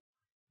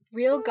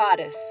Real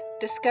Goddess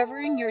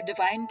Discovering Your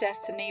Divine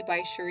Destiny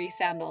by Cherie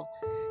Sandel.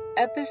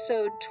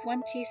 Episode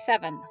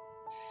 27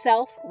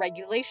 Self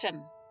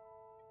Regulation.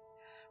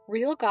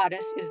 Real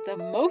Goddess is the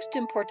most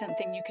important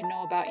thing you can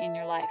know about in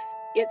your life.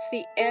 It's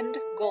the end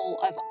goal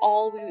of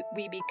all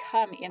we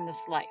become in this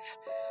life.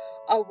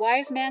 A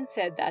wise man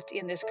said that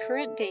in this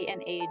current day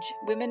and age,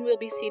 women will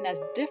be seen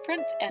as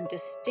different and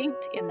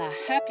distinct in the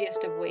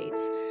happiest of ways,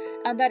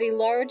 and that a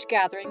large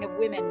gathering of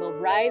women will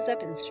rise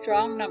up in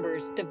strong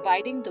numbers,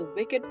 dividing the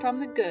wicked from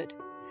the good.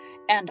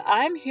 And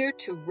I'm here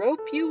to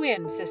rope you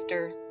in,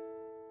 sister.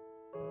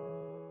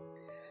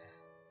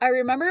 I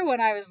remember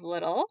when I was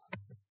little,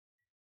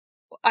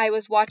 I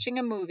was watching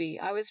a movie.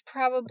 I was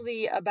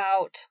probably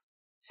about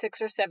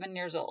 6 or 7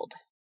 years old.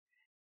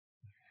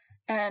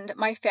 And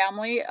my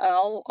family,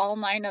 all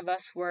 9 of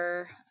us,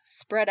 were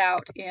spread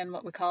out in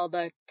what we call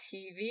the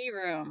TV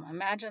room.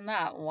 Imagine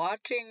that,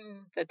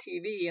 watching the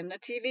TV in the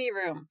TV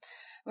room.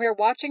 We were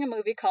watching a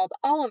movie called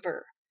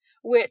Oliver,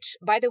 which,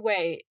 by the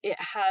way, it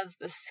has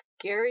the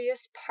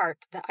scariest part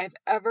that I've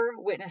ever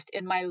witnessed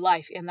in my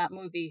life in that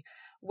movie,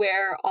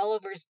 where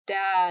Oliver's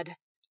dad,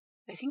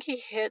 I think he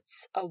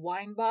hits a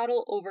wine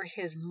bottle over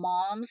his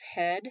mom's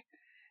head,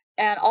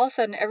 and all of a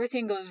sudden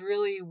everything goes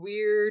really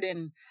weird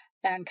and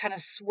kind of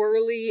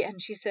swirly,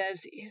 and she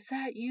says, "Is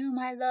that you,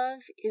 my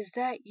love? Is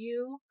that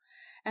you?"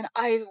 And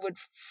I would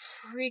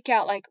freak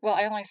out. Like, well,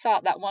 I only saw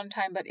it that one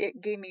time, but it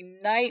gave me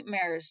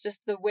nightmares, just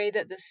the way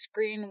that the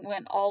screen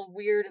went all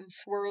weird and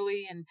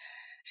swirly. And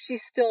she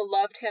still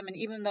loved him, and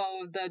even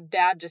though the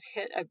dad just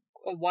hit a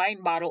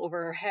wine bottle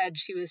over her head,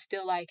 she was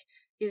still like,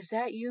 "Is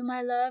that you,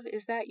 my love?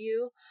 Is that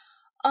you?"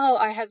 Oh,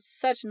 I had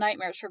such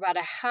nightmares for about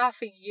a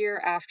half a year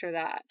after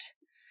that.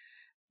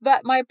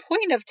 But my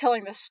point of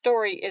telling the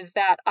story is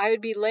that I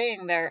would be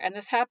laying there, and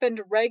this happened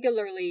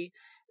regularly,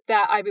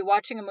 that I'd be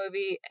watching a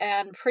movie,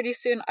 and pretty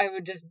soon I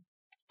would just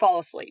fall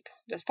asleep.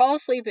 Just fall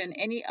asleep in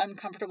any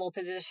uncomfortable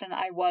position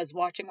I was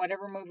watching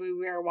whatever movie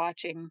we were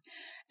watching.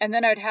 And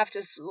then I'd have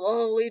to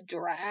slowly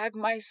drag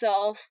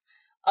myself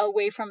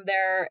away from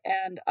there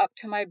and up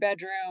to my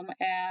bedroom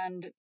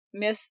and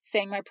miss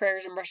saying my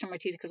prayers and brushing my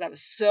teeth because I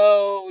was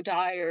so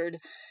tired,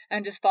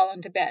 and just fall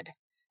into bed.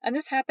 And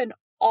this happened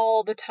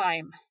all the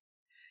time.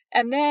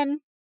 And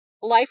then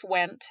life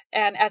went,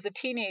 and as a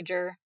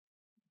teenager,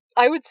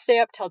 I would stay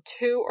up till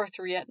 2 or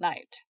 3 at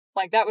night.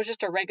 Like, that was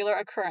just a regular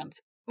occurrence.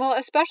 Well,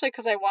 especially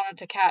because I wanted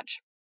to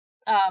catch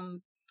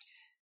um,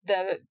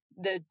 the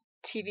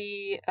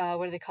TV,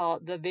 what do they call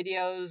it? The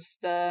videos,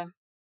 Friday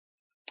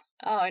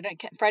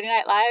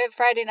Night Live,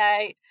 Friday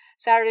night,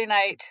 Saturday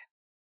night.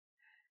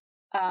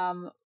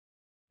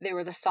 They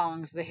were the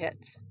songs, the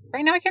hits.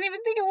 Right now, I can't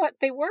even think of what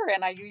they were,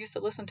 and I used to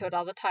listen to it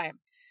all the time.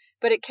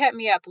 But it kept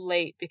me up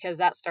late because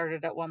that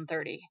started at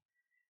 1:30.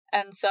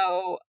 And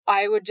so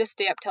I would just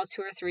stay up till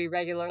 2 or 3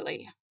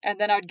 regularly. And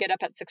then I would get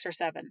up at 6 or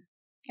 7.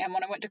 And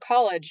when I went to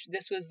college,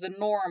 this was the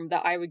norm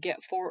that I would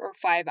get 4 or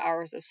 5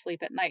 hours of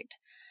sleep at night.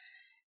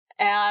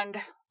 And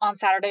on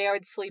Saturday, I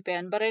would sleep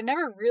in, but I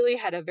never really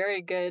had a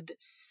very good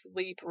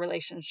sleep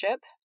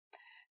relationship.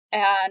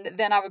 And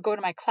then I would go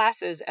to my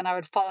classes and I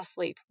would fall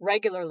asleep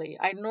regularly.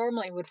 I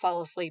normally would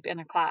fall asleep in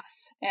a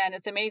class. And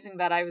it's amazing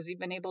that I was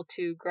even able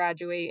to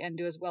graduate and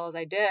do as well as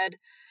I did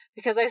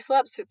because I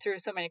slept through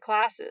so many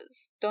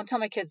classes. Don't tell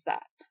my kids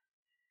that.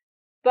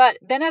 But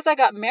then as I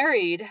got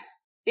married,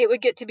 it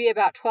would get to be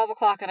about 12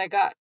 o'clock and I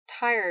got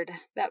tired.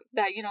 That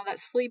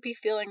sleepy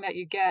feeling that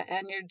you get,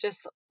 and you're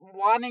just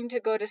wanting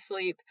to go to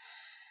sleep.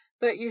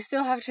 But you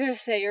still have to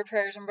say your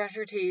prayers and brush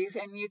your teeth,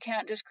 and you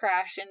can't just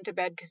crash into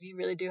bed because you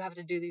really do have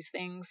to do these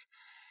things.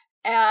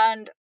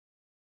 And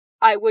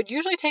I would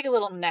usually take a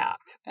little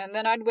nap, and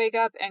then I'd wake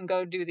up and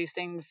go do these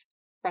things,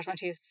 brush my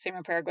teeth, say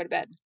my prayer, go to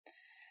bed.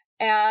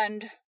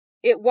 And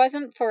it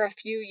wasn't for a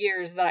few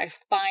years that I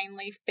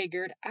finally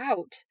figured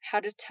out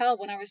how to tell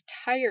when I was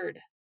tired.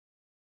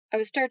 I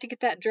would start to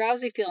get that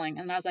drowsy feeling,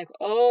 and I was like,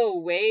 oh,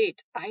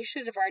 wait, I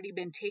should have already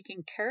been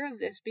taking care of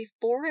this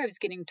before I was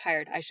getting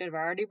tired. I should have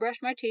already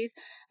brushed my teeth.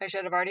 I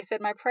should have already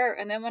said my prayer.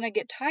 And then when I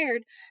get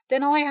tired,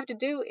 then all I have to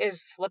do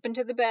is slip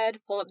into the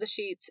bed, pull up the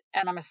sheets,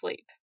 and I'm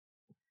asleep.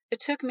 It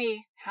took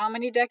me how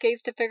many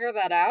decades to figure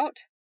that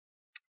out?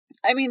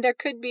 I mean, there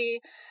could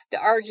be the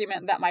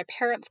argument that my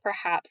parents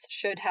perhaps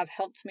should have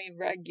helped me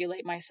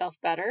regulate myself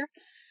better,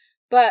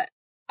 but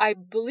I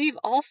believe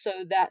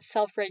also that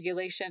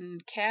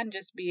self-regulation can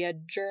just be a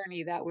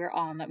journey that we're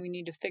on, that we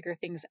need to figure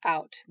things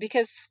out,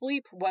 because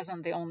sleep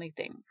wasn't the only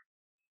thing.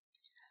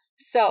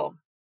 So,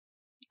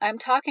 I'm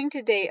talking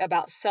today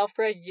about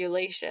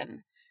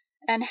self-regulation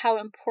and how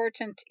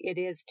important it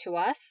is to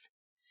us,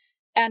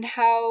 and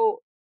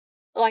how,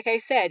 like I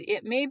said,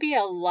 it may be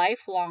a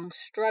lifelong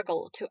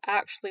struggle to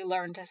actually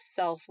learn to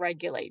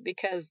self-regulate,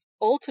 because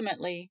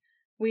ultimately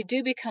we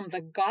do become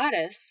the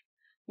goddess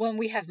when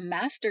we have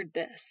mastered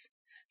this.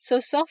 So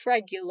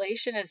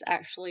self-regulation is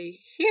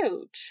actually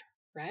huge,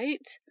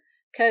 right?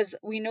 Because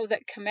we know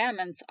that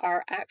commandments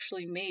are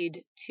actually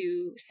made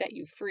to set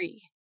you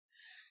free.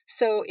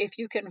 So if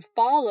you can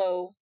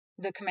follow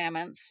the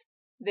commandments,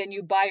 then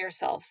you buy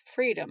yourself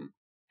freedom.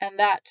 And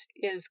that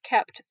is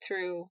kept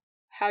through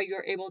how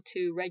you're able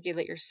to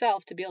regulate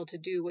yourself to be able to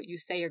do what you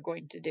say you're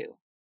going to do.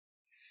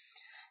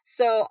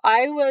 So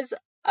I was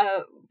a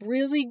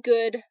really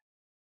good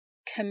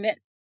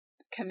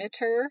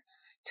committer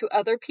to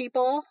other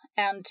people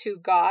and to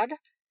God,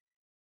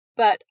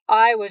 but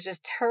I was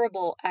just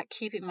terrible at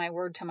keeping my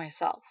word to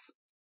myself.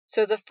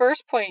 So the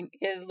first point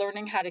is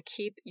learning how to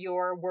keep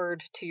your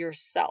word to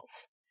yourself.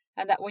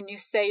 And that when you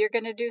say you're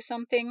going to do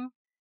something,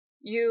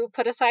 you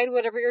put aside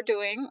whatever you're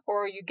doing,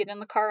 or you get in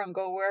the car and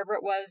go wherever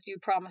it was you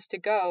promised to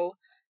go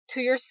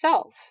to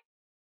yourself,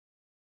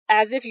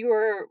 as if you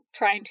were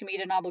trying to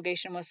meet an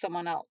obligation with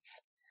someone else.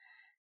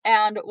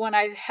 And when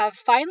I have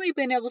finally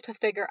been able to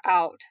figure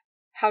out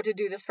how to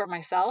do this for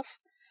myself,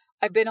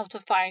 I've been able to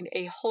find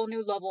a whole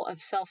new level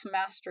of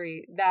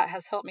self-mastery that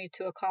has helped me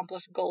to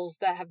accomplish goals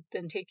that have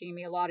been taking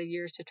me a lot of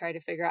years to try to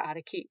figure out how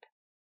to keep.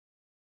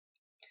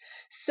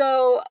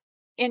 So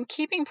in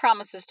keeping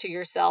promises to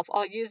yourself,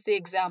 I'll use the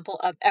example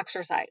of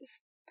exercise.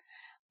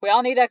 We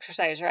all need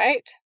exercise,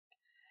 right?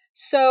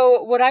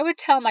 So what I would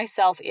tell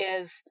myself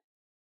is,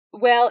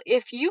 well,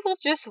 if you will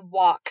just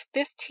walk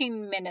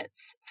 15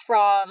 minutes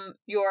from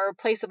your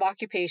place of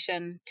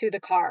occupation to the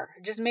car,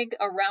 just make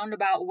a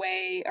roundabout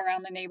way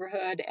around the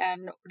neighborhood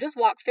and just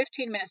walk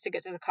 15 minutes to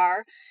get to the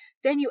car,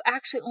 then you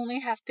actually only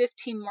have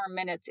 15 more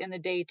minutes in the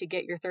day to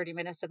get your 30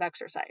 minutes of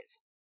exercise.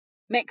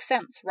 Makes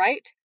sense,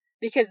 right?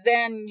 Because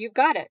then you've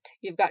got it.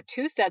 You've got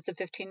 2 sets of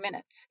 15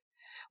 minutes.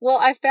 Well,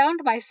 I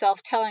found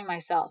myself telling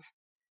myself,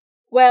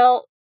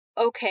 well,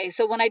 okay,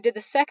 so when I did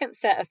the second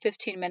set of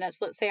 15 minutes,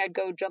 let's say I'd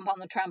go jump on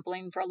the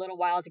trampoline for a little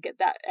while to get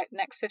that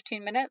next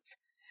 15 minutes,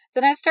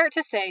 then I'd start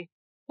to say,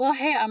 well,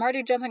 hey, I'm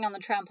already jumping on the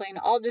trampoline.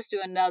 I'll just do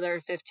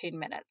another 15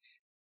 minutes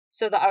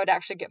so that I would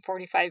actually get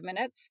 45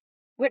 minutes,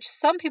 which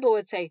some people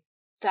would say,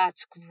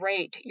 that's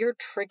great. You're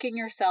tricking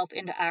yourself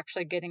into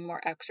actually getting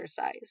more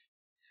exercise.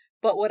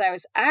 But what I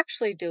was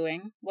actually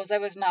doing was I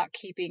was not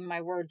keeping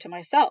my word to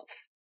myself.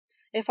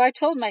 If I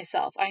told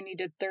myself I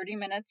needed 30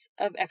 minutes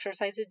of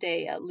exercise a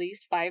day, at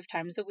least 5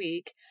 times a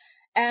week,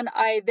 and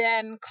I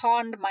then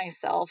conned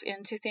myself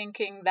into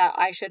thinking that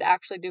I should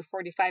actually do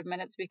 45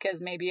 minutes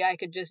because maybe I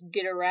could just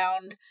get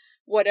around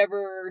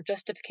whatever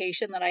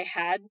justification that I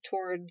had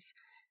towards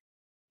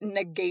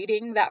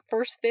negating that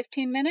first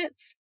 15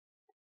 minutes,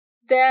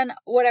 then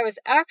what I was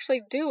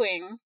actually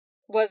doing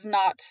was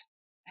not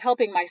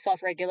helping my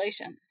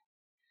self-regulation.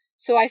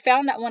 So I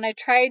found that when I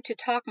tried to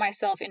talk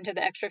myself into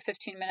the extra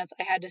 15 minutes,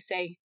 I had to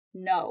say,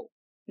 no.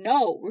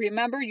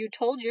 Remember, you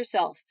told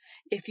yourself,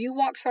 if you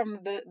walked from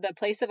the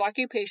place of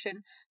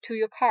occupation to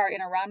your car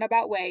in a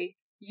roundabout way,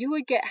 you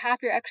would get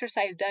half your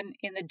exercise done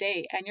in the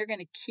day, and you're going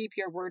to keep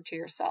your word to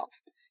yourself.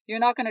 You're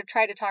not going to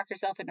try to talk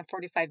yourself into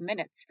 45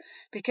 minutes,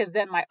 because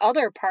then my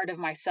other part of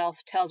myself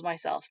tells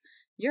myself,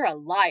 you're a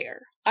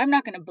liar. I'm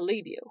not going to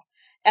believe you.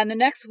 And the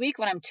next week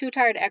when I'm too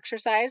tired to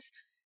exercise,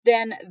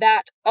 then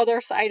that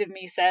other side of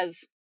me says,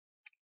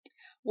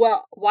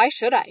 well, why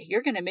should I?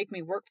 You're going to make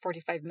me work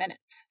 45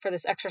 minutes for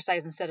this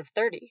exercise instead of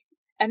 30.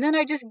 And then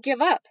I just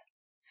give up.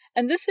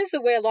 And this is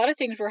the way a lot of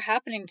things were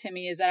happening to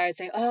me, is that I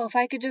say, oh, if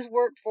I could just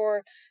work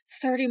for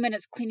 30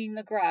 minutes cleaning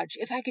the garage,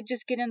 if I could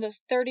just get in those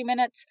 30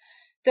 minutes,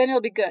 then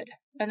it'll be good.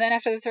 And then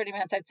after the 30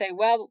 minutes, I'd say,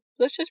 well,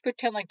 let's just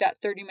pretend like that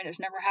 30 minutes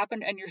never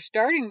happened and you're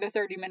starting the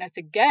 30 minutes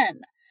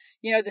again.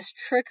 You know, this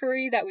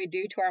trickery that we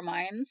do to our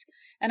minds.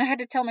 And I had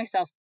to tell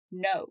myself,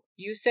 no,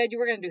 you said you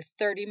were going to do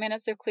 30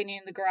 minutes of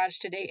cleaning the garage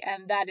today,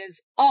 and that is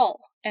all.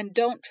 And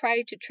don't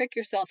try to trick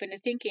yourself into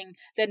thinking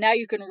that now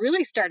you can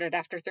really start it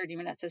after 30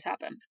 minutes has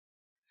happened.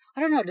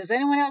 I don't know, does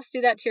anyone else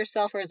do that to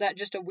yourself, or is that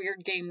just a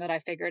weird game that I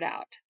figured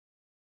out?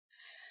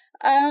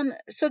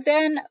 So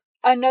then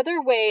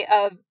another way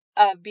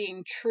of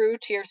being true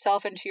to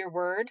yourself and to your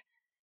word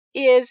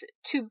is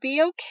to be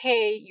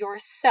okay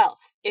yourself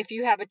if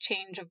you have a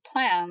change of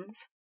plans.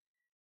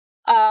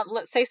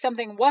 Let's say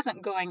something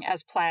wasn't going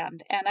as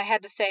planned and I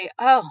had to say,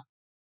 oh,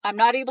 I'm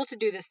not able to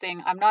do this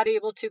thing. I'm not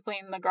able to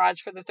clean the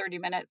garage for the 30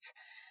 minutes.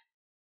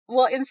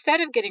 Well,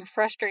 instead of getting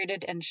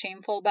frustrated and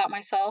shameful about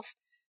myself,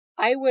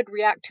 I would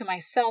react to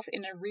myself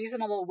in a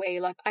reasonable way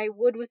like I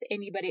would with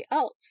anybody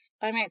else.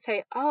 I might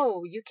say,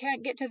 oh, you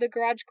can't get to the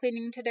garage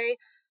cleaning today?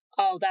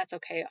 Oh, that's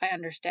okay. I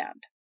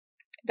understand.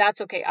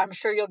 That's okay. I'm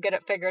sure you'll get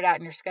it figured out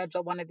in your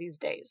schedule one of these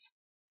days.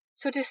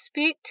 So to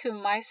speak to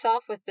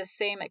myself with the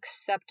same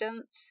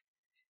acceptance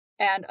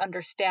and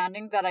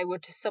understanding that I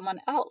would to someone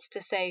else,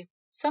 to say,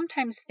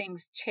 sometimes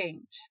things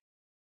change.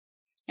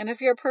 And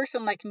if you're a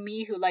person like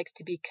me who likes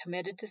to be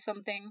committed to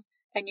something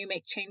and you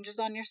make changes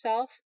on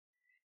yourself,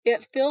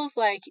 it feels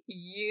like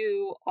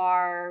you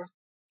are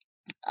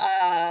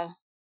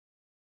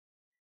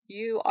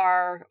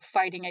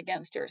fighting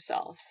against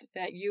yourself,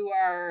 that you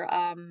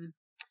are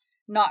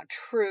not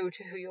true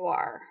to who you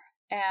are.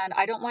 And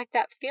I don't like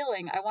that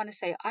feeling. I want to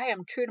say I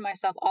am true to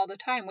myself all the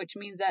time, which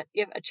means that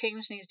if a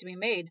change needs to be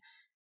made,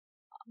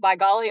 by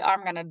golly,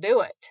 I'm going to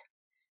do it.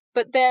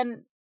 But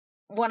then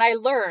when I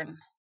learn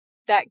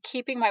that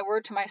keeping my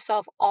word to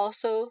myself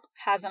also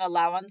has an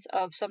allowance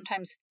of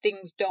sometimes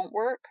things don't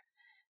work,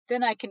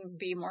 then I can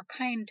be more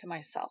kind to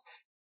myself.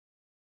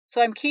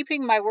 So I'm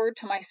keeping my word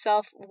to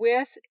myself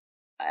with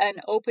an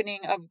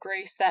opening of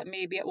grace that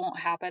maybe it won't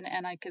happen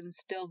and I can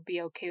still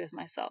be okay with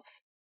myself.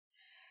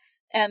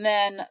 And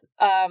then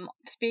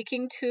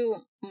speaking to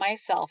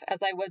myself as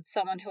I would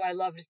someone who I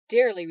loved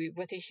dearly,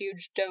 with a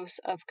huge dose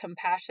of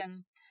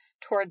compassion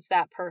towards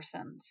that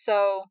person.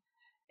 So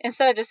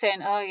instead of just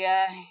saying, oh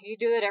yeah, you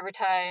do it every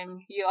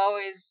time, you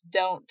always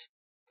don't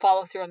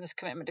follow through on this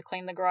commitment to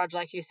clean the garage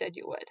like you said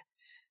you would.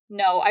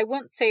 No, I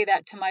wouldn't say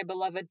that to my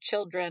beloved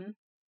children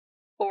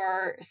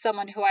or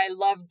someone who I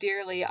love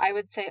dearly. I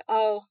would say,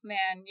 oh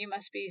man, you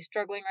must be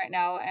struggling right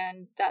now,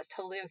 and that's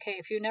totally okay.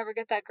 If you never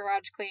get that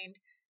garage cleaned,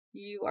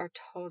 you are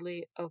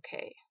totally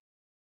okay.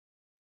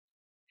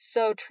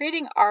 So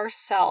treating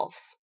ourselves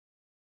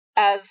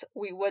as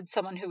we would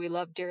someone who we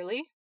love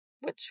dearly,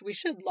 which we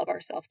should love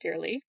ourselves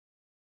dearly,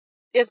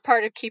 is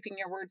part of keeping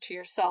your word to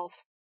yourself,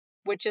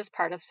 which is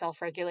part of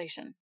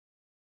self-regulation.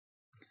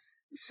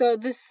 So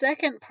the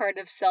second part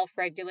of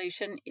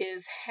self-regulation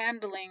is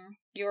handling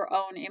your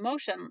own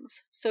emotions.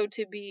 So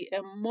to be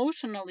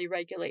emotionally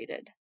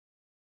regulated.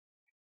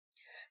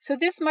 So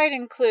this might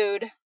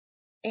include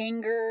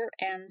anger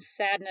and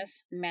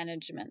sadness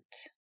management.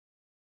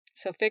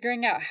 So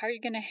figuring out how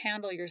you're going to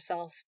handle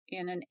yourself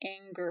in an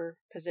anger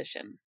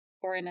position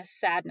or in a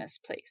sadness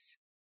place.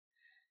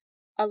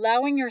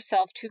 Allowing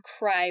yourself to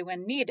cry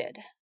when needed,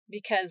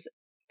 because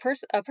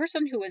a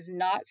person who is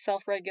not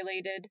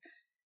self-regulated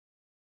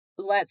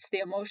lets the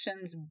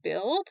emotions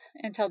build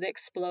until they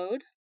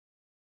explode,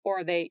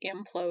 or they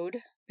implode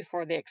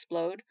before they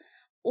explode,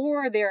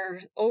 or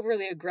they're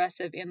overly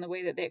aggressive in the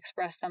way that they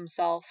express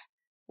themselves,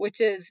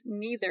 which is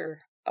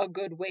neither a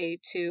good way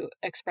to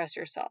express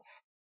yourself.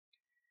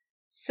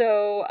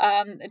 So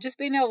just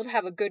being able to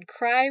have a good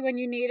cry when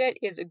you need it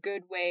is a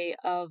good way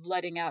of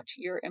letting out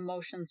your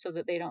emotions so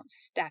that they don't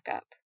stack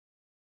up.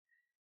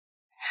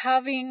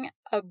 Having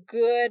a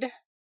good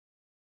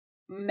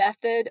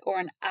method or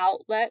an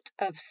outlet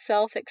of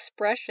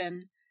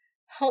self-expression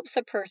helps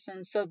a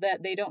person so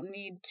that they don't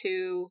need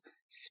to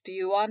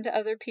spew onto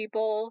other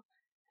people,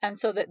 and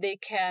so that they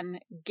can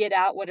get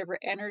out whatever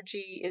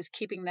energy is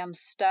keeping them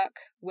stuck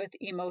with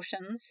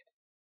emotions.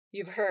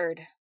 You've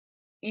heard,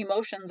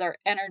 emotions are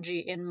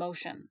energy in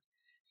motion.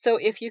 So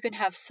if you can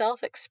have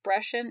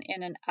self-expression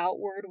in an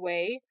outward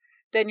way,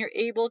 then you're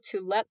able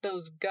to let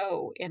those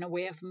go in a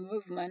way of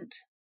movement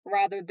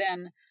rather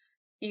than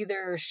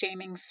either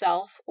shaming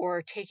self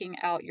or taking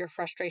out your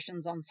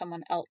frustrations on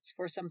someone else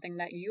for something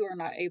that you are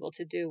not able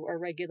to do or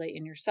regulate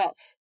in yourself.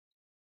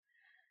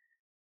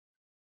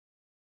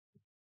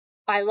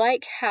 I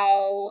like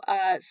how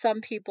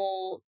some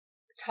people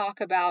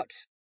talk about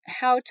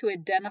how to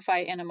identify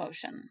an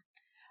emotion.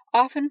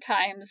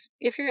 Oftentimes,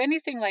 if you're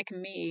anything like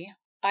me,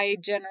 I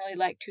generally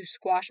like to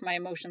squash my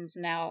emotions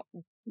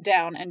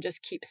down and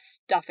just keep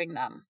stuffing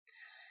them.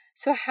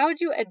 So how do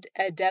you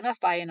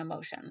identify an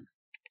emotion?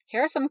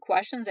 Here are some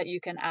questions that you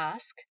can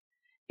ask.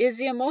 Is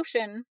the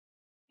emotion,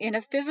 in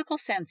a physical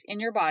sense in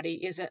your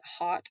body, is it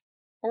hot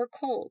or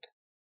cold?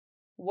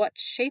 What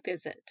shape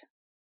is it?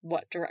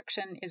 What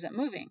direction is it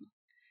moving?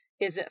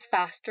 Is it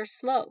fast or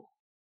slow?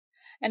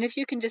 And if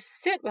you can just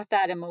sit with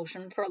that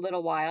emotion for a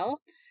little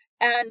while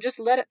and just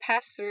let it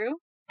pass through,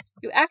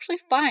 you actually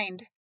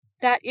find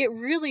that it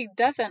really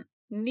doesn't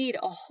need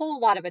a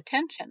whole lot of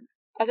attention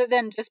other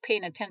than just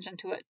paying attention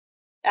to it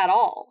at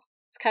all.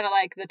 It's kind of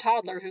like the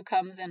toddler who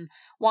comes and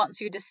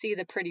wants you to see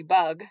the pretty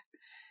bug,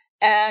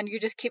 and you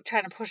just keep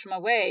trying to push them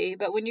away.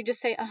 But when you just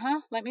say,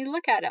 let me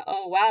look at it.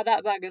 Oh, wow,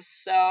 that bug is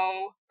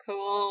so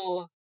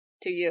cool,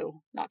 to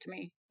you, not to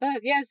me.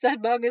 But yes,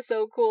 that bug is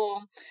so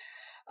cool.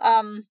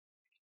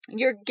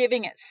 You're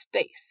giving it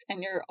space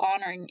and you're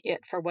honoring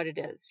it for what it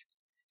is.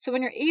 So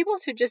when you're able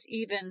to just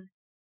even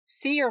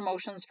see your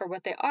emotions for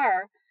what they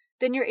are,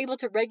 then you're able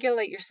to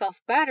regulate yourself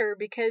better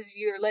because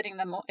you're letting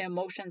the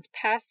emotions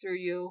pass through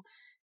you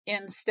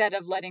instead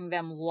of letting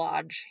them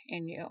lodge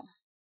in you.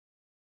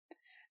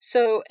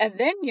 So, and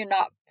then you're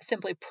not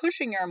simply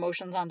pushing your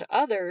emotions onto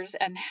others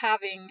and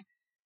having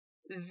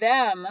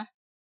them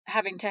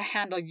having to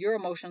handle your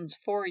emotions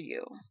for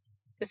you.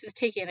 This is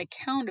taking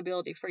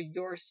accountability for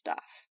your stuff.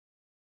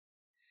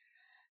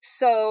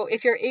 So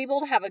if you're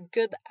able to have a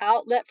good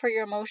outlet for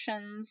your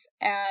emotions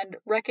and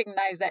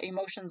recognize that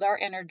emotions are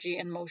energy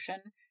in motion,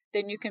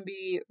 then you can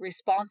be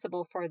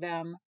responsible for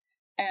them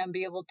and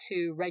be able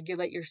to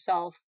regulate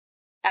yourself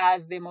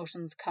as the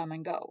emotions come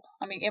and go.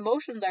 I mean,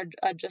 emotions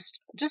are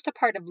just a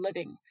part of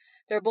living.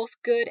 They're both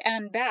good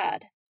and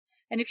bad.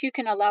 And if you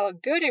can allow a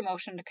good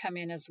emotion to come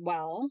in as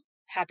well,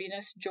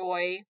 happiness,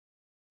 joy,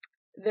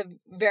 the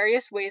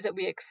various ways that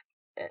we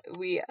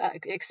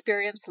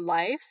experience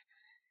life,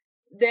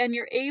 then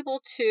you're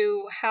able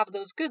to have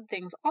those good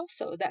things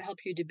also that help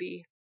you to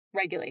be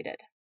regulated.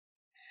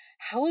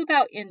 How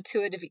about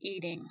intuitive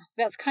eating?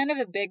 That's kind of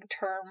a big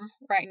term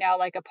right now,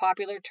 like a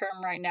popular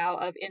term right now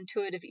of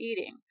intuitive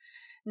eating.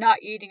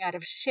 Not eating out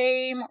of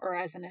shame or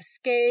as an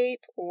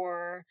escape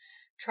or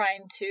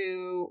trying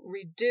to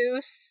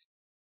reduce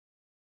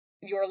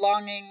your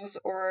longings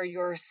or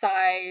your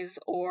size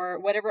or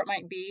whatever it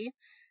might be,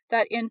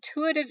 that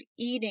intuitive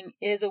eating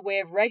is a way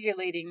of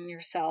regulating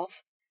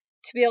yourself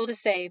to be able to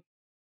say,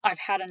 I've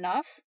had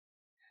enough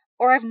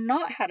or I've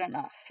not had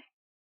enough.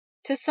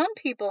 To some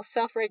people,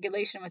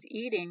 self-regulation with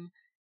eating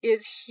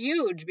is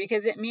huge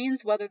because it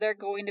means whether they're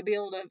going to be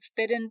able to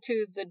fit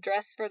into the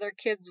dress for their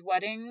kid's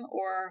wedding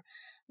or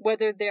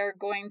whether they're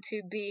going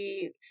to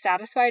be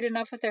satisfied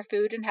enough with their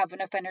food and have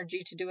enough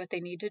energy to do what they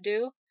need to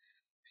do.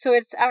 So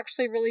it's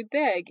actually really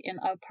big in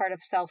a part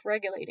of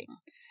self-regulating.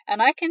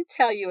 And I can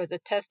tell you as a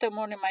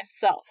testimony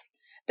myself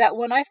that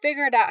when I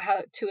figured out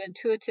how to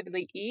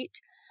intuitively eat,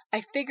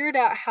 I figured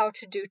out how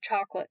to do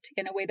chocolate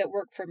in a way that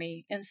worked for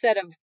me instead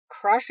of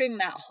crushing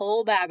that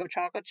whole bag of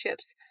chocolate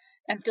chips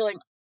and feeling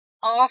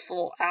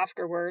awful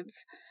afterwards.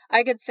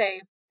 I could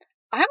say,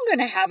 I'm going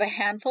to have a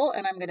handful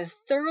and I'm going to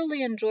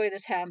thoroughly enjoy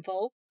this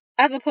handful,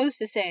 as opposed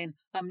to saying,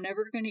 I'm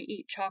never going to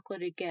eat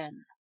chocolate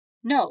again.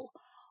 No,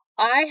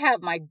 I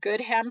have my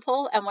good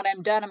handful, and when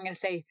I'm done, I'm going to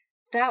say,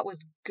 that was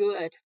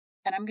good,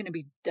 and I'm going to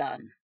be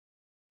done.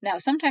 Now,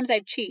 sometimes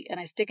I cheat and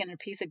I stick in a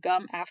piece of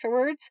gum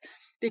afterwards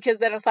because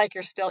then it's like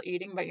you're still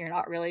eating, but you're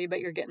not really, but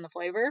you're getting the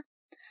flavor.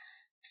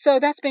 So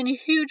that's been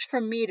huge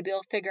for me to be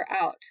able to figure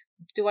out,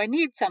 do I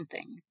need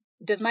something?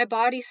 Does my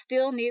body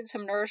still need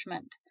some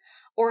nourishment?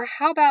 Or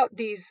how about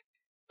these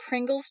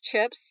Pringles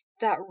chips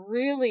that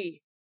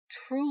really,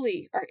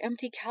 truly are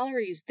empty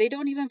calories? They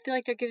don't even feel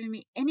like they're giving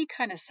me any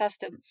kind of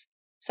sustenance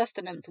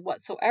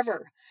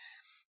whatsoever.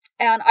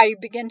 And I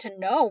begin to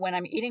know when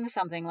I'm eating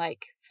something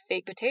like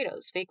fake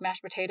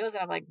mashed potatoes,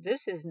 and I'm like,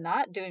 this is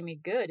not doing me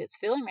good. It's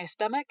filling my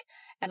stomach,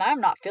 and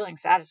I'm not feeling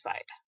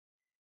satisfied.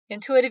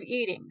 Intuitive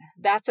eating,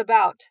 that's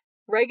about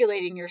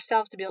regulating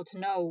yourself to be able to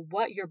know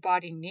what your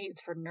body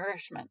needs for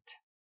nourishment.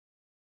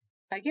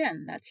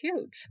 Again, that's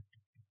huge.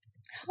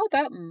 How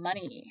about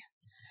money?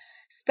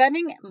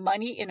 Spending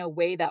money in a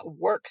way that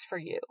works for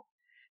you.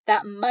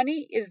 That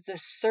money is the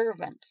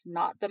servant,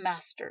 not the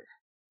master.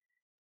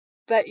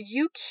 But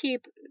you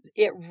keep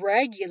it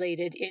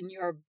regulated in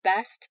your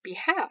best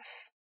behalf.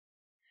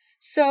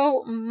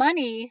 So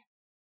money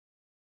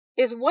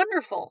is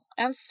wonderful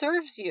and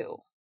serves you.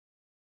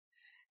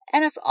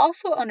 And it's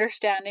also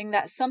understanding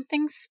that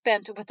something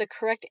spent with the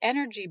correct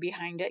energy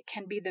behind it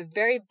can be the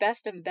very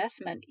best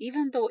investment,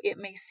 even though it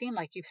may seem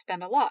like you've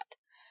spent a lot.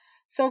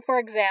 So, for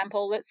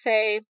example, let's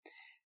say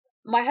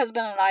my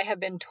husband and I have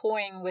been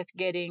toying with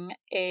getting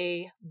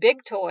a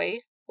big toy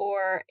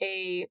or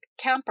a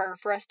camper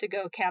for us to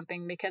go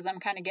camping because I'm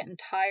kind of getting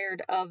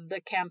tired of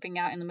the camping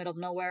out in the middle of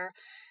nowhere.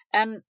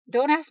 And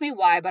don't ask me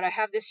why, but I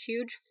have this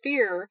huge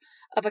fear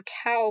of a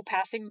cow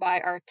passing by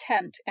our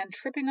tent and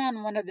tripping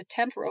on one of the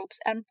tent ropes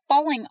and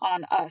falling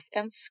on us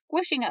and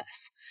squishing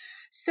us.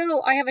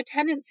 So I have a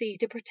tendency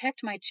to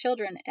protect my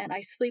children and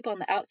I sleep on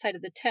the outside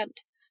of the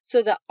tent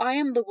so that I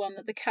am the one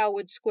that the cow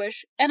would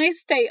squish and I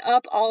stay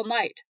up all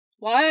night.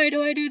 Why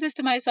do I do this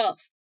to myself?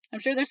 I'm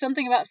sure there's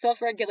something about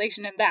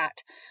self-regulation in that.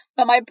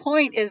 But my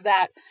point is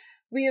that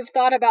we have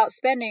thought about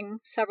spending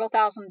several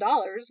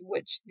 $1,000s,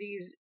 which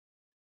these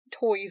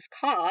toys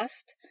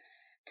cost,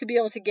 to be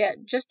able to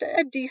get just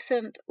a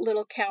decent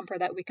little camper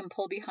that we can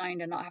pull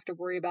behind and not have to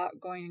worry about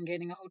going and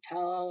getting a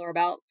hotel or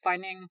about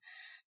finding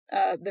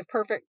the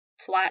perfect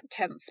flat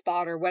tent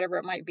spot or whatever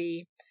it might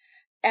be.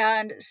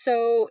 And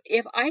so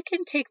if I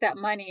can take that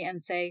money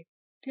and say,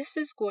 this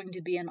is going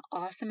to be an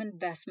awesome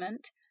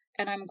investment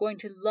and I'm going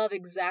to love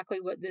exactly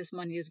what this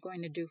money is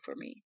going to do for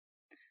me.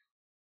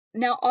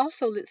 Now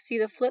also let's see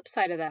the flip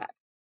side of that.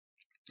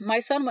 My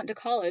son went to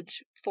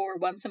college for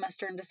one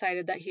semester and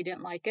decided that he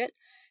didn't like it.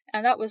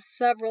 And that was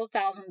several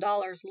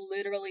 $1,000s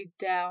literally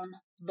down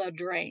the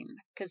drain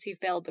because he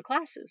failed the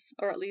classes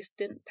or at least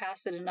didn't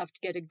pass it enough to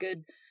get a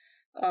good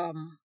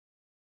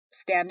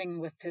standing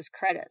with his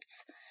credits.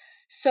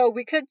 So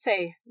we could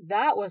say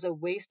that was a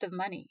waste of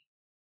money.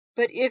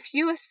 But if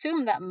you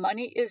assume that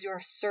money is your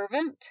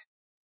servant,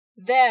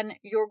 then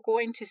you're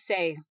going to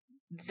say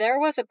there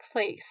was a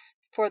place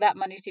for that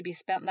money to be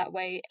spent that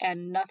way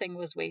and nothing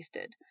was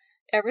wasted.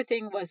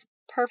 Everything was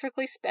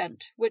perfectly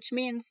spent, which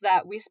means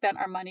that we spent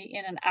our money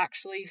in an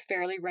actually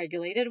fairly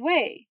regulated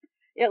way.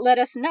 It let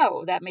us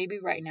know that maybe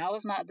right now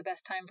is not the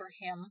best time for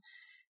him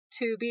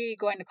to be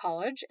going to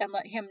college and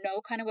let him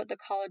know kind of what the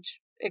college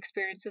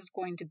experience is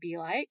going to be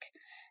like.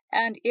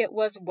 And it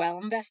was well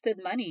invested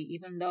money,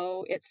 even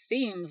though it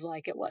seems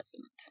like it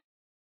wasn't.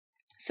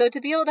 So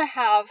to be able to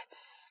have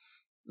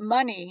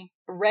money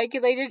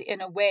regulated in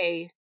a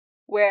way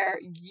where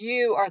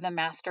you are the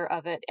master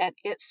of it and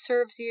it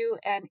serves you,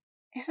 and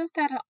isn't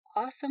that an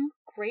awesome,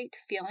 great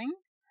feeling?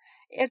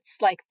 It's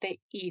like the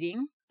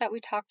eating that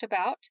we talked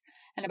about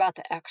and about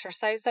the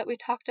exercise that we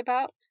talked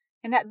about,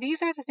 and that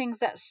these are the things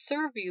that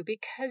serve you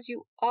because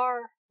you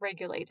are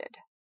regulated.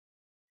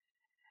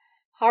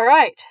 All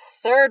right,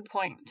 third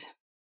point,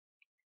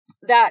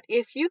 that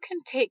if you can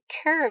take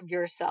care of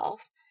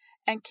yourself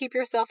and keep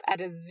yourself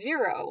at a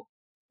 0,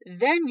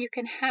 then you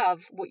can have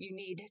what you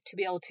need to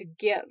be able to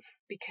give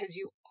because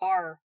you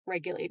are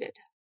regulated.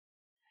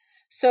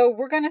 So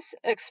we're going to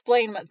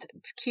explain what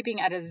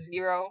keeping at a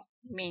 0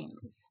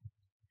 means.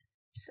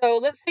 So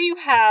let's say you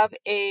have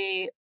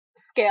a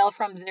scale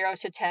from 0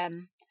 to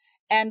 10,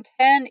 and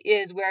 10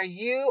 is where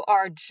you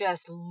are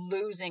just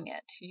losing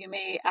it. You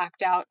may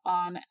act out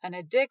on an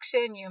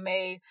addiction, you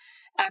may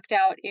act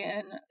out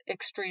in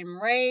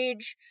extreme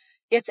rage.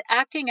 It's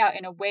acting out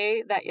in a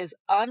way that is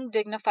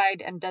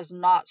undignified and does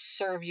not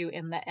serve you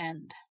in the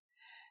end.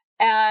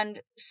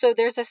 And so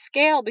there's a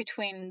scale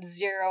between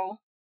 0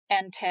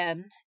 and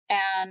 10,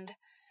 and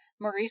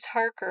Maurice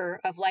Harker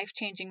of Life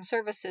Changing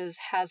Services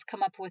has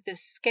come up with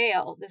this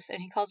scale,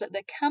 and he calls it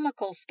the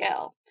chemical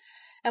scale.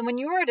 And when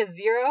you are at a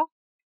 0,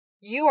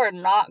 you are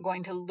not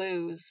going to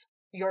lose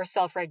your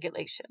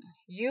self-regulation.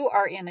 You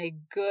are in a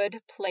good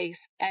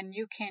place and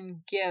you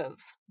can give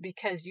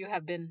because you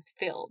have been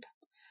filled.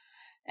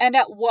 And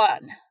at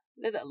 1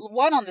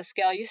 on the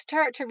scale, you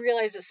start to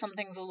realize that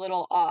something's a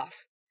little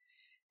off.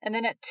 And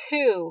then at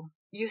 2,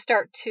 you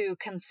start to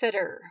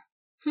consider,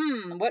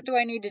 what do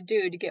I need to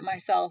do to get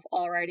myself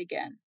all right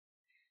again?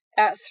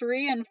 At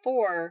 3 and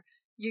 4,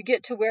 you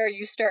get to where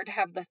you start to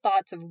have the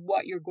thoughts of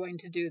what you're going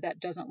to do that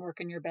doesn't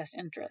work in your best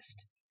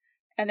interest.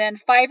 And then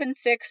 5 and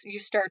 6, you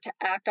start to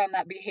act on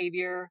that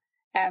behavior.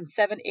 And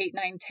 7, 8,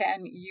 9,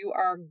 10, you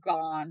are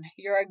gone.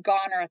 You're a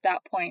goner at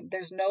that point.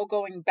 There's no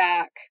going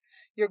back.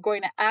 You're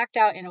going to act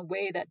out in a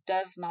way that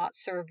does not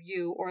serve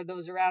you or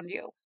those around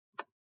you.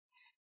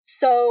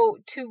 So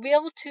to be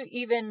able to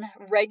even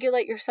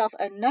regulate yourself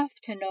enough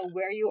to know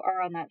where you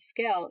are on that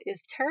scale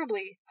is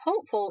terribly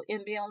helpful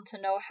in being able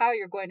to know how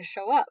you're going to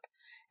show up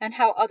and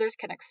how others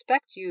can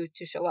expect you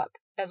to show up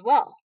as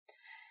well.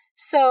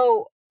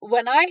 So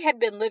when I had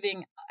been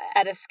living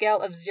at a scale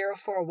of 0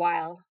 for a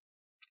while,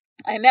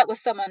 I met with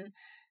someone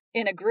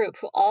in a group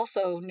who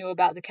also knew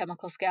about the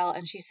chemical scale,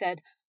 and she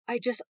said, I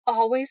just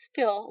always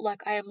feel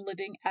like I am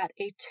living at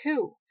a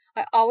 2.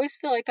 I always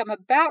feel like I'm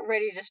about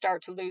ready to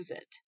start to lose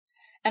it.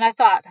 And I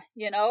thought,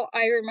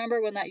 I remember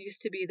when that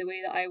used to be the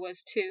way that I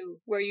was too,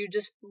 where you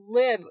just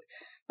live.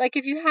 Like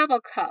if you have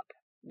a cup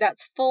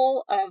that's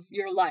full of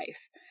your life,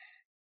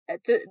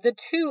 the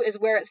 2 is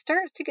where it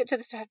starts to get to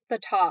the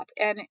top.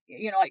 And,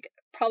 like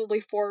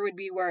probably 4 would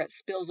be where it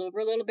spills over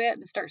a little bit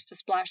and starts to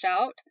splash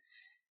out.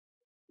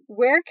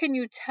 Where can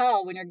you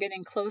tell when you're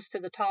getting close to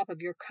the top of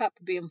your cup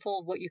being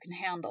full of what you can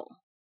handle?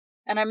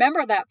 And I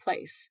remember that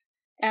place.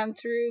 And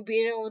through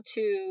being able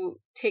to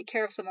take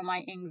care of some of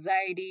my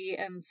anxiety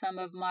and some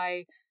of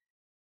my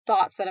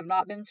thoughts that have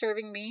not been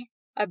serving me,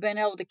 I've been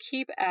able to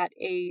keep at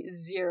a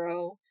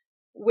 0,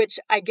 which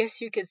I guess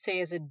you could say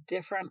is a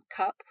different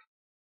cup.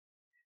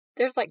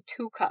 There's like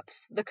 2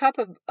 cups. The cup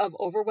of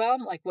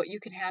overwhelm, like what you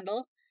can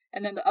handle,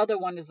 and then the other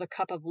one is the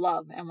cup of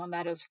love. And when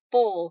that is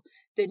full,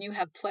 then you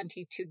have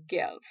plenty to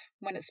give.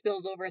 When it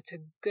spills over, it's a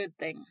good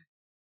thing.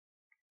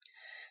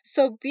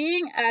 So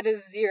being at a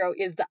 0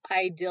 is the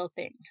ideal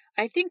thing.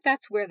 I think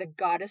that's where the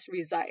goddess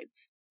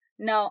resides.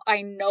 Now,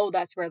 I know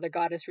that's where the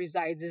goddess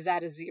resides, is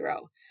at a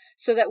 0.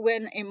 So that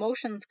when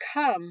emotions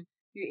come,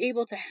 you're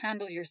able to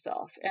handle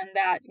yourself and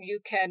that you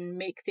can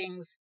make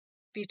things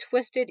be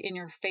twisted in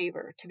your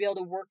favor to be able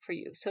to work for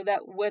you. So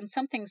that when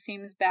something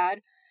seems bad,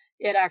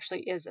 it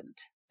actually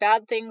isn't.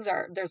 Bad things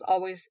there's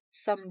always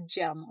some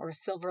gem or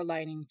silver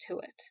lining to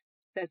it.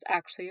 That's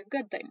actually a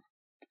good thing.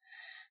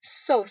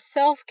 So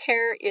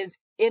self-care is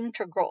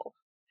integral.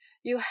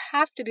 You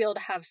have to be able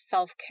to have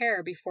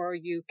self-care before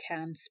you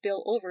can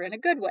spill over in a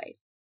good way.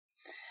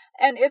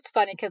 And it's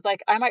funny because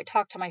like I might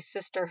talk to my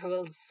sister who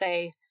will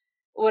say,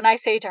 when I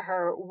say to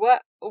her,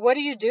 what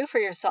do you do for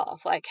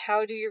yourself? Like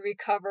how do you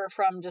recover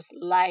from just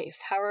life?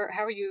 How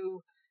are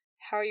you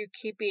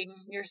keeping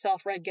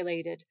yourself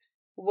regulated?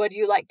 What do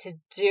you like to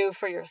do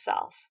for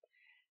yourself?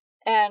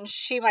 And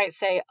she might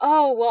say,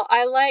 oh, well,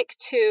 I like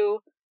to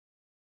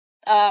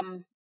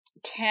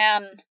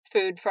can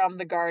food from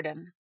the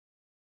garden.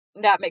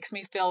 That makes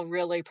me feel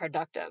really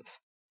productive.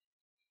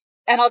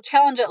 And I'll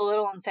challenge it a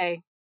little and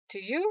say, do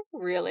you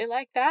really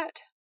like that?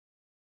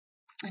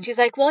 And she's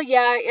like, well,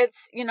 yeah,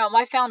 it's,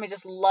 my family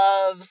just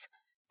loves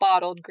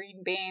bottled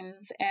green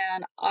beans,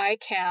 and I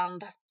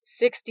canned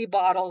 60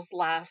 bottles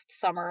last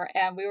summer,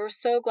 and we were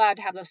so glad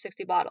to have those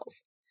 60 bottles.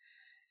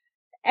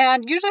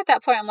 And usually at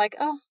that point, I'm like,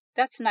 oh,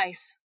 that's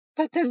nice.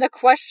 But then the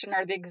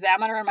questioner, the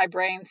examiner in my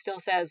brain still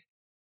says,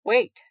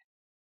 wait,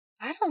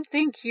 I don't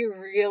think you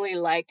really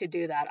like to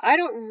do that. I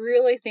don't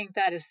really think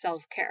that is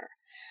self-care.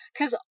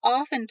 Because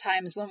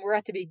oftentimes when we're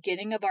at the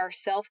beginning of our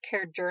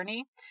self-care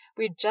journey,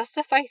 we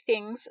justify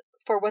things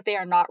for what they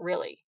are not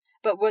really,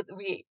 but what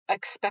we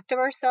expect of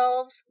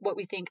ourselves, what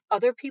we think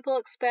other people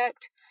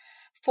expect,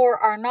 for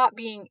our not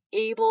being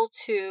able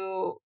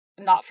to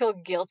not feel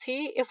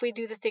guilty if we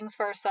do the things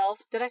for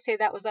ourselves. Did I say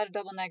that? Was that a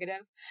double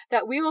negative?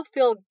 That we will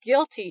feel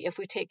guilty if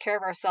we take care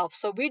of ourselves.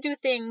 So we do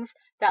things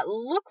that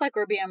look like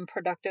we're being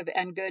productive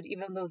and good,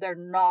 even though they're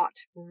not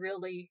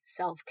really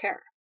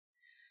self-care.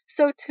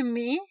 So to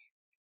me,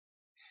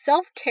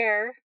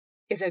 self-care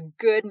is a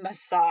good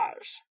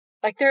massage.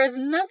 Like there is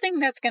nothing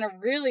that's going to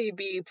really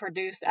be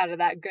produced out of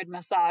that good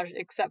massage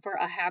except for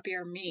a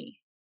happier me.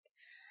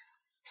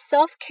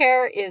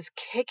 Self-care is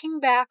kicking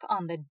back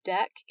on the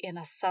deck in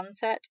a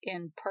sunset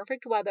in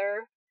perfect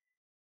weather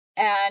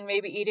and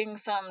maybe eating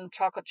some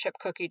chocolate chip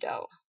cookie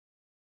dough.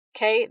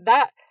 Okay,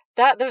 that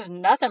there's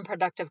nothing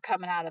productive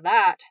coming out of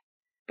that,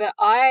 but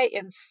I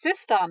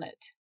insist on it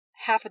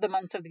half of the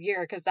months of the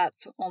year because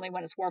that's only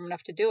when it's warm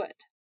enough to do it.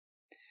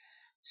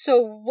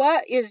 So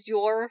what is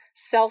your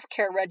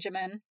self-care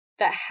regimen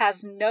that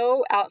has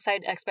no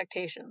outside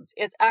expectations?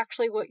 It's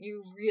actually what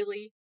you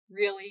really,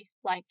 really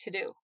like to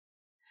do.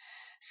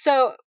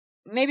 So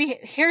maybe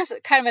here's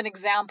kind of an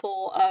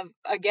example of,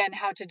 again,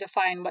 how to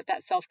define what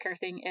that self-care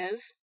thing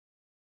is.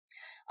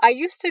 I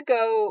used to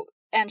go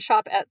and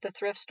shop at the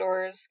thrift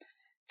stores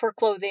for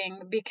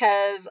clothing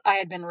because I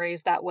had been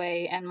raised that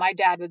way. And my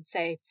dad would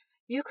say,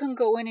 you can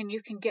go in and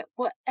you can get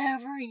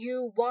whatever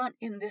you want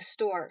in this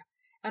store.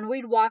 And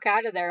we'd walk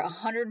out of there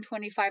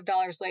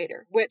 $125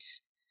 later,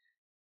 which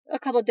a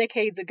couple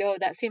decades ago,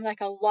 that seemed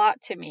like a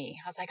lot to me.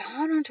 I was like,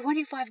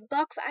 $125?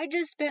 I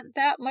just spent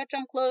that much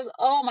on clothes.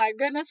 Oh my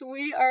goodness,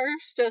 we are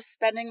just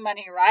spending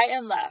money right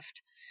and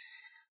left.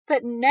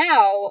 But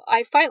now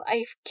I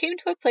came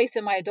to a place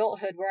in my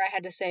adulthood where I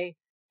had to say,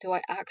 do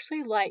I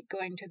actually like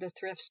going to the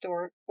thrift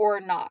store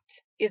or not?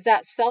 Is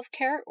that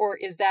self-care or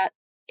is that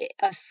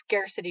a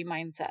scarcity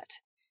mindset?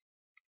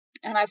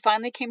 And I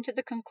finally came to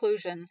the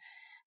conclusion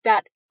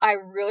that I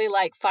really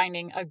like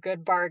finding a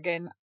good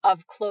bargain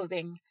of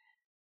clothing.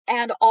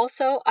 And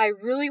also, I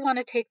really want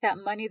to take that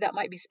money that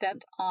might be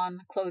spent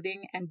on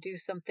clothing and do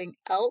something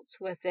else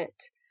with it,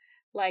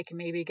 like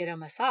maybe get a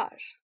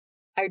massage.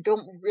 I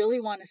don't really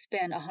want to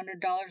spend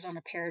 $100 on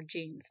a pair of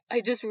jeans.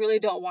 I just really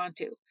don't want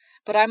to.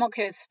 But I'm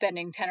okay with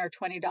spending $10 or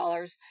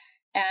 $20,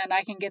 and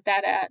I can get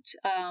that at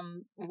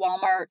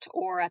Walmart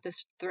or at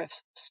this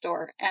thrift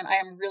store, and I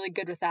am really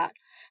good with that.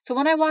 So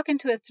when I walk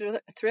into a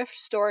thrift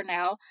store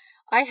now,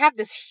 I have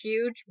this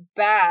huge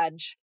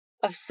badge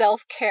of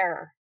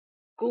self-care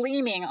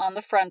gleaming on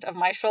the front of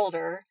my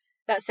shoulder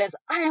that says,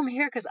 I am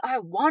here because I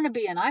want to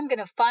be, and I'm going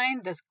to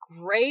find this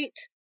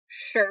great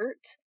shirt,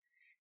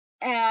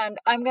 and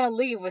I'm going to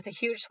leave with a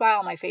huge smile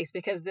on my face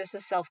because this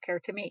is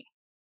self-care to me.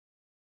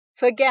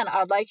 So again,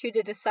 I'd like you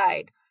to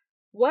decide,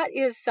 what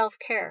is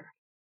self-care?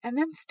 And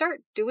then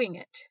start doing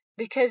it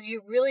because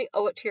you really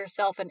owe it to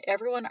yourself and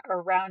everyone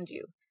around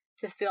you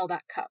to fill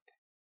that cup.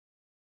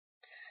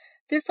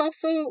 This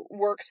also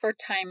works for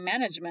time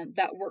management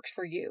that works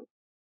for you.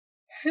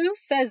 Who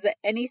says that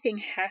anything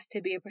has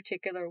to be a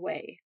particular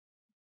way?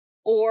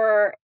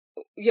 Or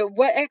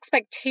what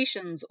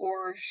expectations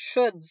or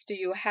shoulds do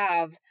you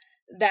have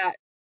that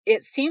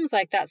it seems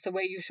like that's the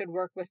way you should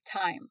work with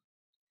time?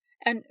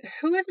 And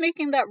who is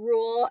making that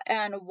rule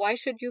and why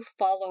should you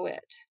follow it?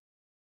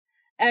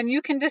 And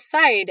you can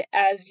decide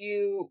as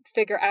you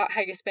figure out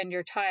how you spend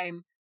your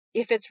time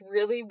if it's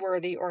really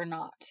worthy or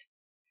not.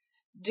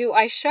 Do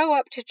I show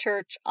up to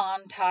church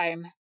on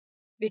time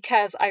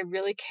because I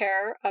really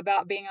care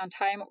about being on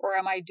time, or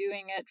am I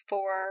doing it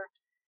for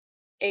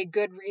a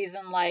good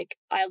reason, like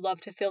I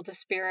love to feel the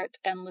spirit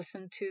and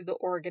listen to the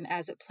organ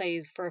as it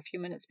plays for a few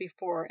minutes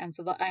before, and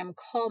so that I am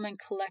calm and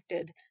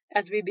collected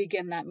as we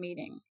begin that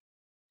meeting?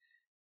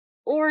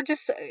 Or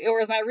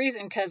is my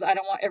reason because I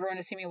don't want everyone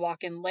to see me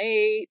walk in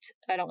late,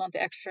 I don't want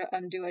the extra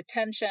undue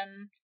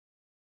attention.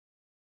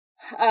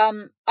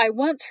 I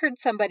once heard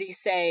somebody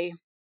say,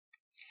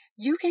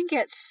 you can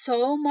get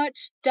so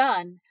much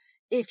done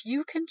if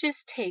you can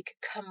just take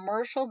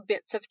commercial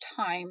bits of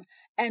time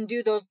and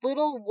do those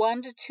little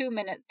 1 to 2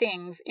 minute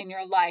things in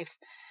your life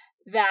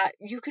that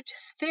you could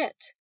just fit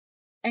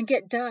and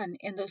get done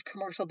in those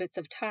commercial bits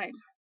of time.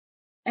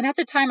 And at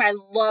the time, I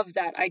loved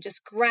that. I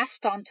just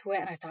grasped onto it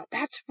and I thought,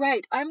 that's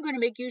right. I'm going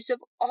to make use of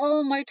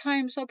all my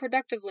time so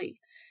productively.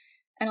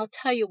 And I'll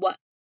tell you what,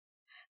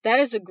 that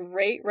is a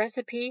great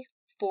recipe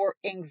for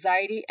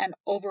anxiety and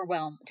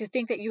overwhelm, to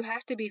think that you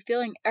have to be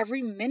filling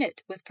every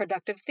minute with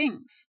productive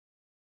things.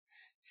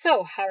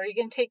 So how are you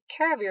going to take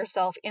care of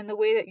yourself in the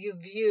way that you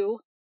view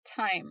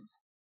time?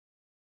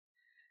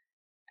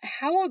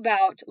 How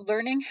about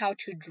learning how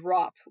to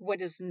drop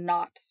what is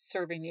not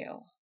serving you?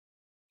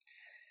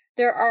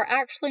 There are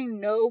actually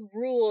no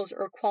rules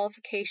or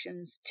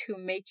qualifications to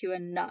make you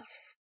enough.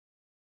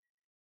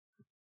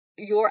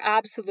 Your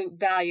absolute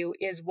value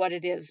is what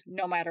it is,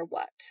 no matter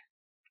what.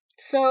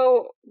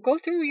 So go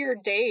through your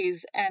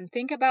days and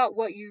think about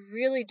what you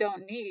really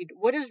don't need,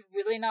 what is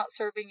really not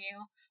serving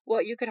you,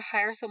 what you could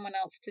hire someone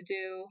else to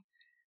do,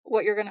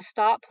 what you're going to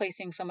stop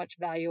placing so much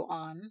value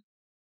on.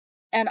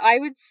 And I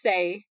would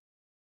say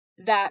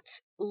that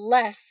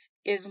less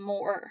is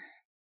more.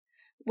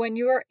 When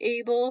you are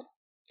able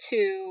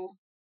to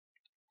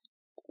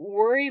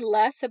worry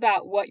less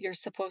about what you're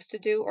supposed to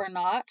do or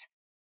not,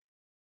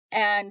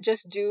 and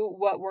just do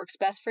what works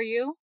best for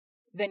you,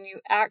 then you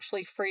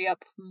actually free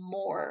up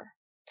more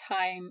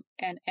time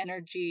and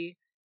energy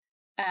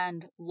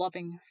and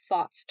loving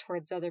thoughts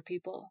towards other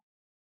people.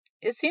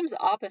 It seems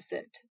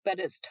opposite, but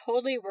it's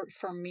totally worked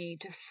for me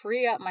to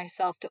free up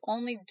myself to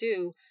only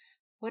do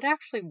what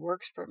actually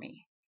works for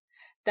me.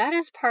 That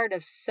is part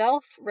of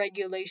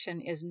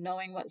self-regulation, is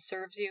knowing what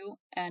serves you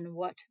and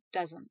what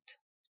doesn't.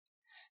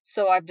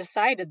 So I've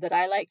decided that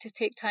I like to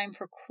take time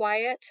for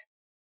quiet,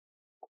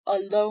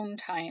 alone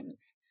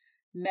times,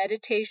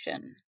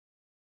 meditation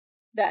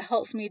that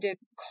helps me to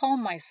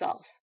calm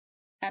myself.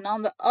 And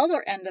on the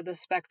other end of the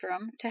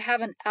spectrum, to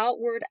have an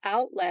outward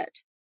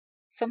outlet,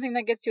 something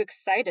that gets you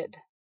excited.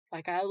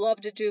 Like I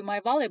love to do my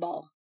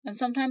volleyball. And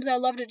sometimes I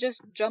love to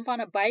just jump on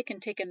a bike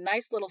and take a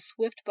nice little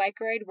swift bike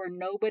ride where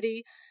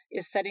nobody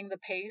is setting the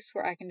pace,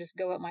 where I can just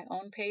go at my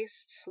own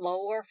pace,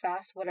 slow or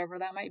fast, whatever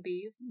that might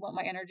be, what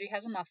my energy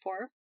has enough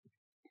for.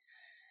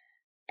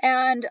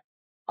 And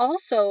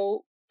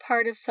also,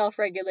 part of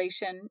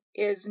self-regulation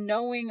is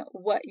knowing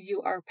what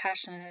you are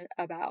passionate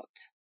about.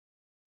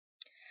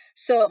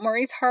 So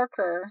Maurice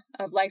Harker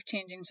of Life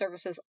Changing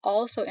Services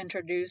also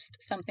introduced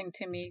something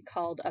to me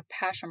called a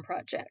passion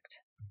project.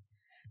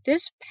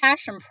 This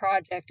passion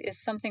project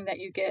is something that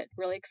you get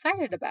really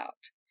excited about.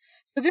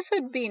 So this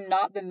would be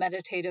not the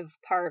meditative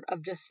part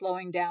of just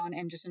slowing down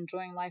and just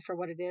enjoying life for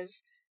what it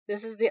is.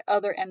 This is the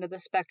other end of the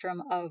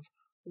spectrum of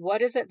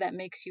what is it that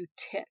makes you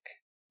tick?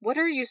 What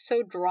are you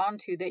so drawn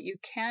to that you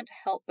can't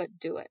help but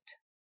do it?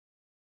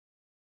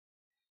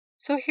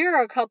 So here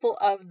are a couple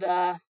of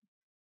the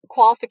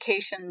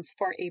qualifications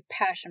for a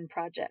passion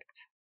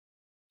project.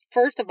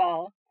 First of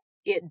all,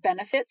 it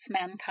benefits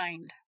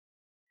mankind.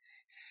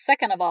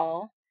 Second of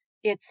all,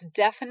 it's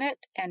definite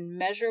and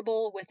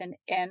measurable with an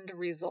end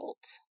result.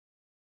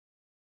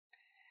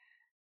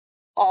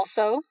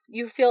 Also,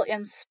 you feel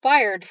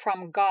inspired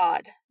from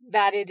God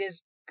that it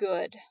is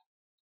good,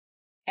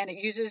 and it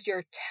uses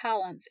your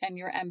talents and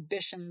your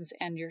ambitions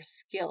and your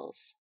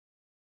skills.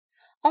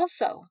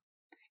 Also,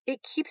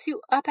 it keeps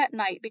you up at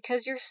night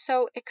because you're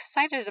so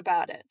excited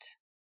about it.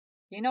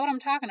 You know what I'm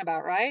talking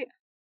about, right?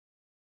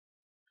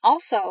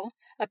 Also,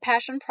 a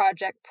passion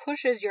project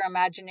pushes your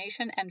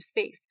imagination and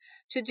faith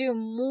to do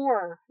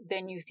more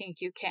than you think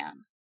you can.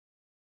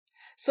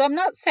 So I'm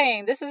not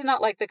saying, this is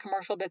not like the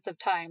commercial bits of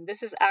time.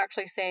 This is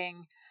actually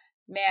saying,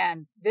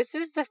 man, this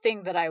is the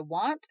thing that I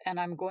want and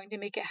I'm going to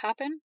make it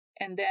happen.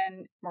 And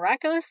then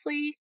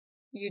miraculously,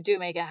 you do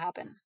make it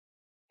happen.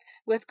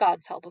 With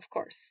God's help, of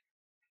course.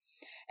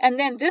 And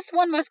then this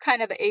one was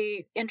kind of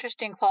a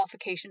interesting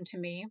qualification to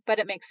me, but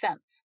it makes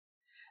sense.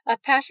 A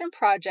passion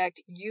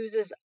project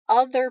uses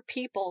other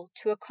people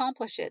to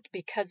accomplish it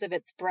because of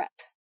its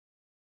breadth.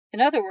 In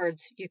other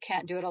words, you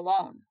can't do it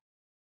alone.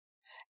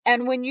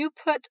 And when you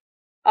put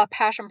a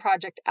passion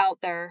project out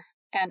there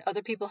and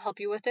other people help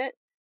you with it,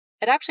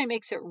 it actually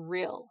makes it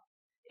real.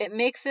 It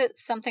makes it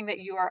something that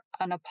you are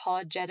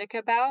unapologetic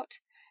about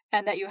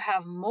and that you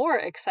have more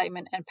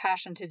excitement and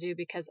passion to do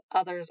because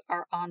others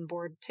are on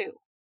board too.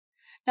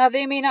 Now,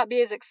 they may not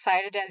be as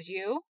excited as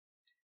you,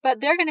 but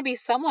they're going to be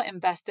somewhat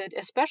invested,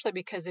 especially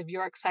because of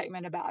your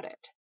excitement about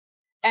it.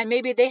 And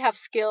maybe they have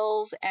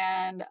skills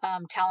and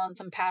talents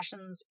and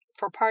passions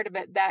for part of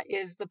it that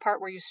is the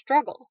part where you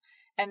struggle.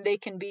 And they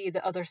can be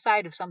the other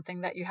side of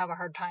something that you have a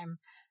hard time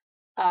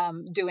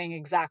doing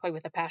exactly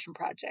with a passion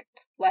project.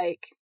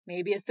 Like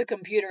maybe it's the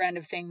computer end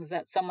of things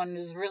that someone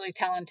is really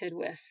talented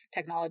with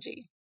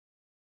technology.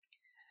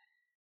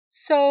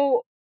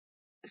 So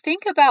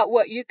think about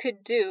what you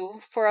could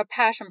do for a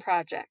passion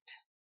project.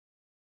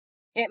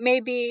 It may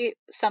be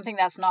something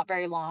that's not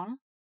very long,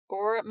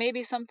 or it may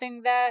be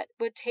something that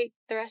would take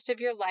the rest of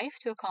your life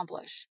to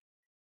accomplish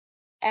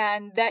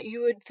and that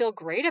you would feel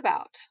great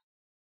about.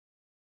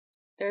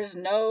 There's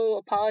no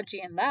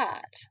apology in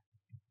that.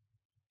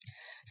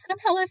 So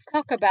now let's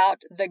talk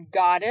about the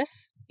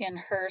goddess in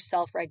her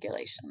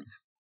self-regulation.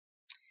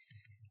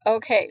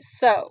 Okay,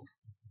 so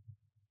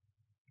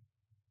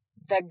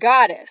the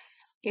goddess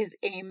is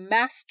a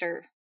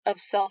master of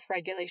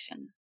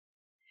self-regulation.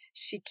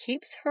 She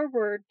keeps her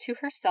word to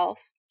herself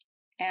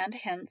and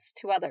hence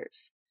to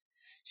others.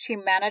 She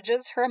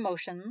manages her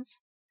emotions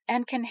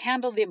and can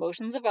handle the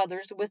emotions of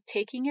others with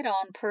taking it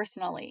on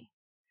personally.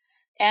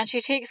 And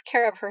she takes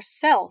care of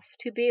herself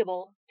to be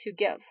able to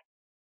give.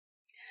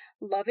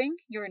 Loving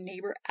your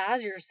neighbor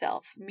as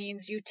yourself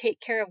means you take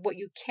care of what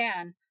you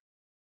can,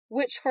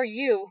 which for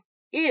you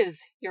is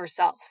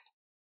yourself.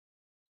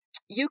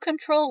 You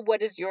control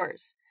what is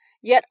yours,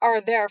 yet are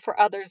there for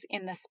others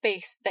in the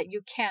space that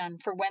you can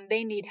for when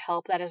they need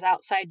help that is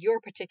outside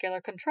your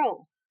particular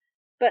control,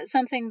 but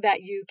something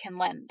that you can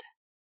lend.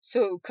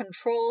 So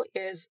control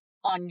is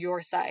on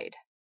your side,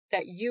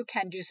 that you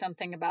can do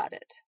something about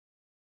it.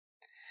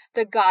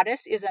 The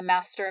goddess is a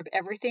master of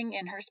everything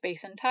in her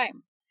space and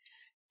time,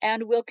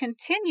 and will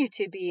continue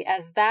to be,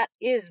 as that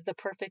is the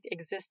perfect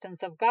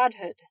existence of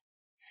godhood.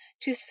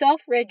 To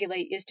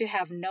self-regulate is to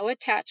have no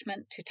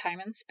attachment to time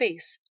and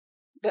space,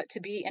 but to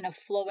be in a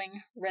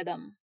flowing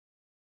rhythm.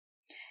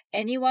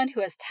 Anyone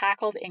who has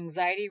tackled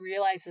anxiety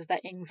realizes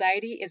that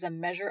anxiety is a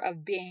measure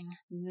of being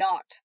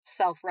not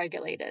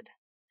self-regulated.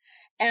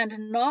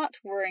 And not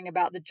worrying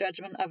about the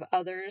judgment of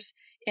others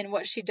in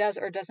what she does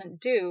or doesn't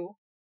do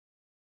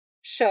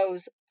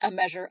shows a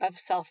measure of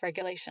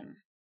self-regulation.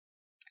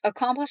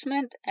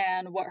 Accomplishment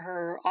and what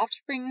her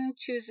offspring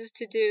chooses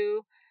to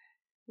do,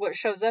 what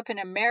shows up in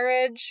a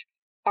marriage,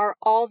 are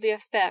all the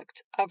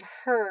effect of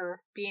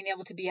her being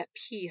able to be at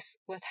peace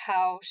with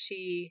how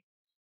she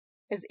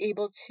is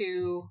able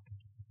to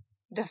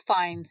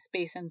define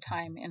space and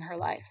time in her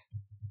life.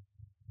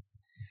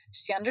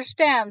 She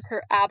understands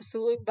her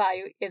absolute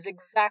value is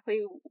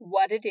exactly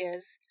what it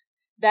is,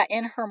 that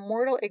in her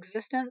mortal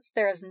existence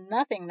there is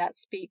nothing that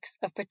speaks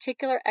of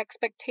particular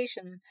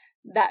expectation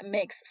that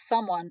makes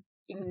someone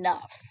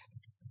enough.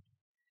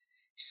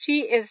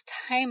 She is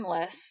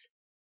timeless,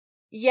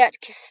 yet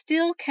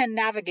still can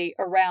navigate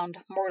around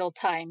mortal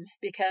time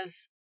because,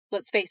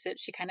 let's face it,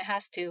 she kind of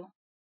has to.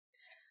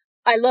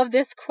 I love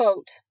this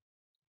quote.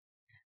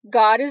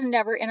 God is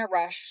never in a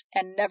rush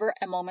and never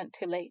a moment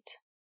too late.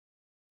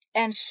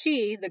 And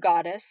she, the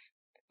goddess,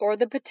 or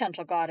the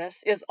potential goddess,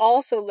 is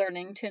also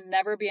learning to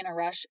never be in a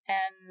rush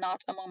and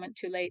not a moment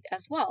too late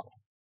as well.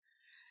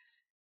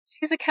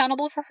 She's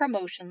accountable for her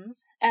emotions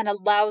and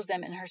allows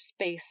them in her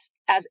space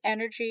as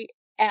energy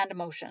and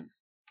motion,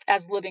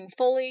 as living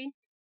fully,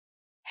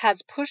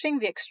 as pushing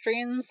the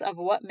extremes of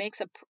what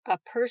makes a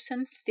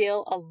person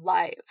feel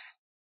alive.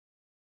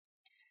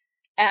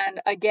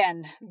 And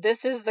again,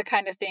 this is the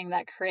kind of thing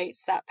that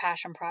creates that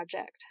passion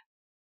project.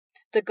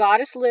 The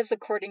goddess lives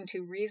according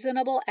to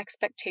reasonable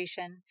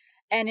expectation,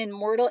 and in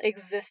mortal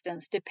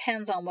existence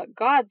depends on what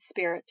God's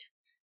spirit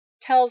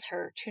tells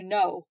her to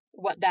know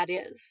what that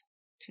is,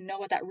 to know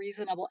what that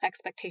reasonable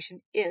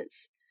expectation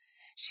is.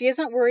 She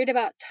isn't worried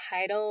about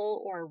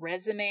title or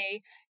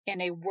resume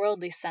in a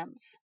worldly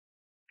sense.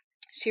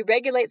 She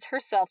regulates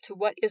herself to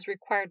what is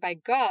required by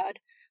God,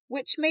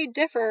 which may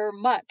differ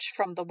much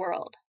from the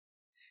world.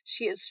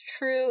 She is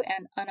true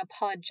and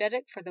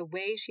unapologetic for the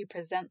way she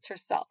presents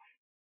herself.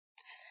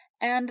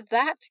 And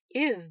that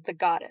is the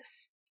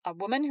goddess, a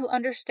woman who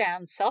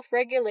understands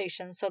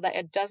self-regulation so that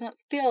it doesn't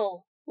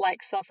feel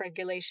like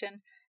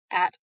self-regulation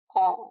at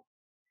all.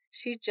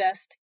 She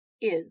just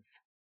is.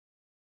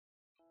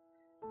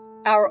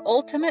 Our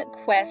ultimate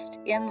quest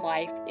in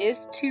life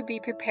is to be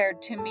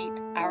prepared to meet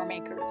our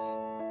makers.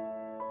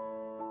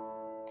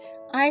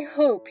 I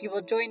hope you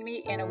will join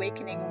me in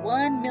awakening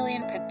 1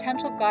 million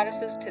potential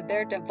goddesses to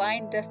their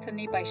divine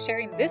destiny by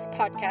sharing this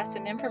podcast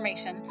and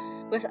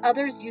information with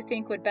others you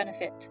think would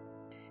benefit.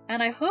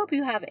 And I hope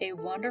you have a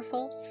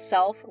wonderful,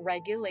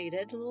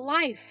 self-regulated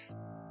life.